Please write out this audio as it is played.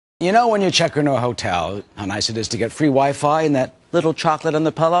You know, when you check into a hotel, how nice it is to get free Wi-Fi and that little chocolate on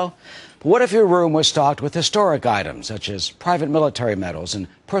the pillow? But what if your room was stocked with historic items, such as private military medals and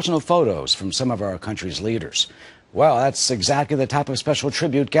personal photos from some of our country's leaders? Well, that's exactly the type of special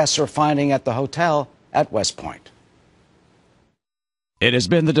tribute guests are finding at the hotel at West Point. It has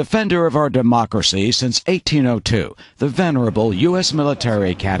been the defender of our democracy since 1802, the venerable U.S. Military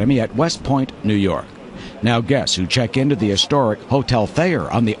Academy at West Point, New York. Now guests who check into the historic Hotel Thayer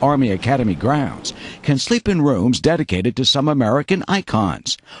on the Army Academy grounds can sleep in rooms dedicated to some American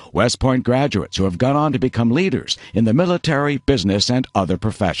icons, West Point graduates who have gone on to become leaders in the military, business, and other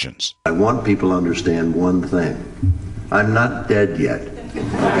professions. I want people to understand one thing. I'm not dead yet.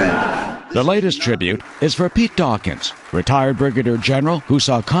 Okay? The latest tribute is for Pete Dawkins, retired Brigadier General who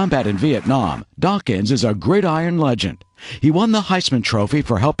saw combat in Vietnam. Dawkins is a gridiron legend. He won the Heisman Trophy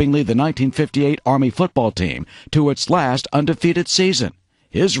for helping lead the 1958 Army football team to its last undefeated season.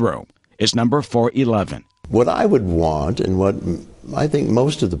 His room is number 411. What I would want, and what I think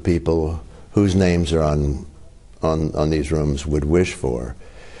most of the people whose names are on these rooms would wish for,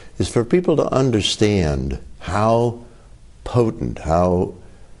 is for people to understand how potent, how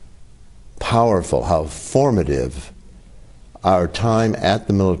powerful, how formative our time at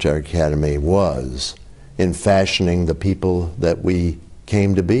the Military Academy was in fashioning the people that we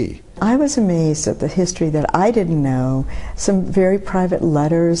came to be. I was amazed at the history that I didn't know, some very private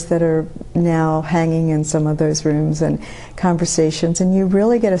letters that are now hanging in some of those rooms and conversations, and you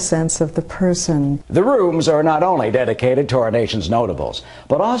really get a sense of the person. The rooms are not only dedicated to our nation's notables,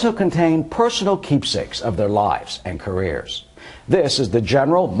 but also contain personal keepsakes of their lives and careers. This is the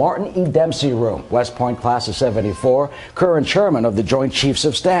General Martin E. Dempsey Room, West Point Class of '74, current chairman of the Joint Chiefs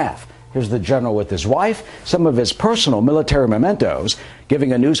of Staff. Here's the general with his wife, some of his personal military mementos,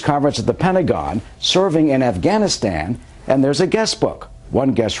 giving a news conference at the Pentagon, serving in Afghanistan, and there's a guest book.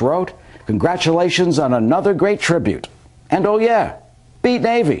 One guest wrote, "Congratulations on another great tribute." And oh yeah, beat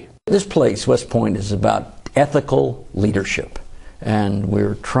Navy. This place, West Point, is about ethical leadership, and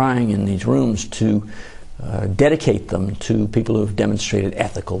we're trying in these rooms to dedicate them to people who have demonstrated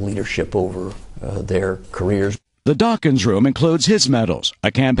ethical leadership over their careers. The Dawkins Room includes his medals, a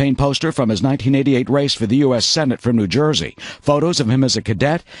campaign poster from his 1988 race for the U.S. Senate from New Jersey, photos of him as a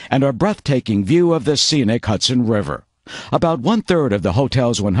cadet, and a breathtaking view of the scenic Hudson River. About one-third of the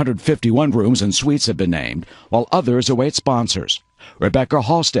hotel's 151 rooms and suites have been named, while others await sponsors. Rebecca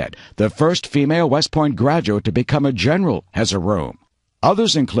Halstead, the first female West Point graduate to become a general, has a room.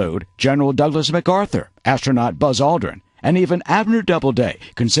 Others include General Douglas MacArthur, astronaut Buzz Aldrin, and even Abner Doubleday,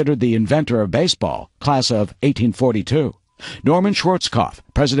 considered the inventor of baseball, class of 1842. Norman Schwarzkopf,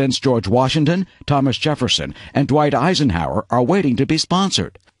 Presidents George Washington, Thomas Jefferson, and Dwight Eisenhower are waiting to be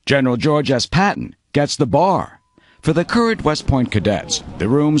sponsored. General George S. Patton gets the bar. For the current West Point cadets, the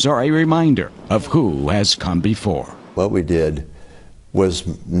rooms are a reminder of who has come before. What we did was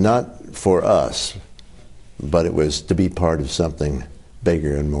not for us, but it was to be part of something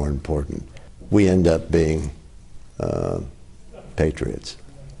bigger and more important. We end up being patriots.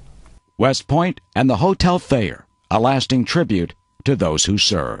 West Point and the Hotel Thayer, a lasting tribute to those who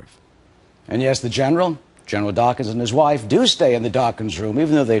serve. And yes, the General Dawkins and his wife do stay in the Dawkins Room,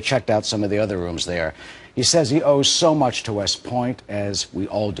 even though they've checked out some of the other rooms there. He says he owes so much to West Point, as we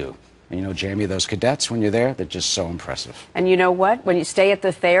all do. And you know, Jamie, those cadets, when you're there, they're just so impressive. And you know what? When you stay at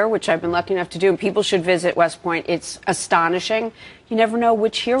the Thayer, which I've been lucky enough to do, and people should visit West Point, it's astonishing. You never know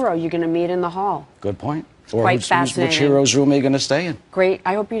which hero you're going to meet in the hall. Good point. Or quite fascinating. Which hero's room are you going to stay in? Great.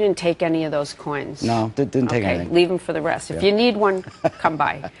 I hope you didn't take any of those coins. No, didn't take anything. Leave them for the rest. If you need one, come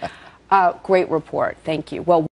by. Great report. Thank you. Well.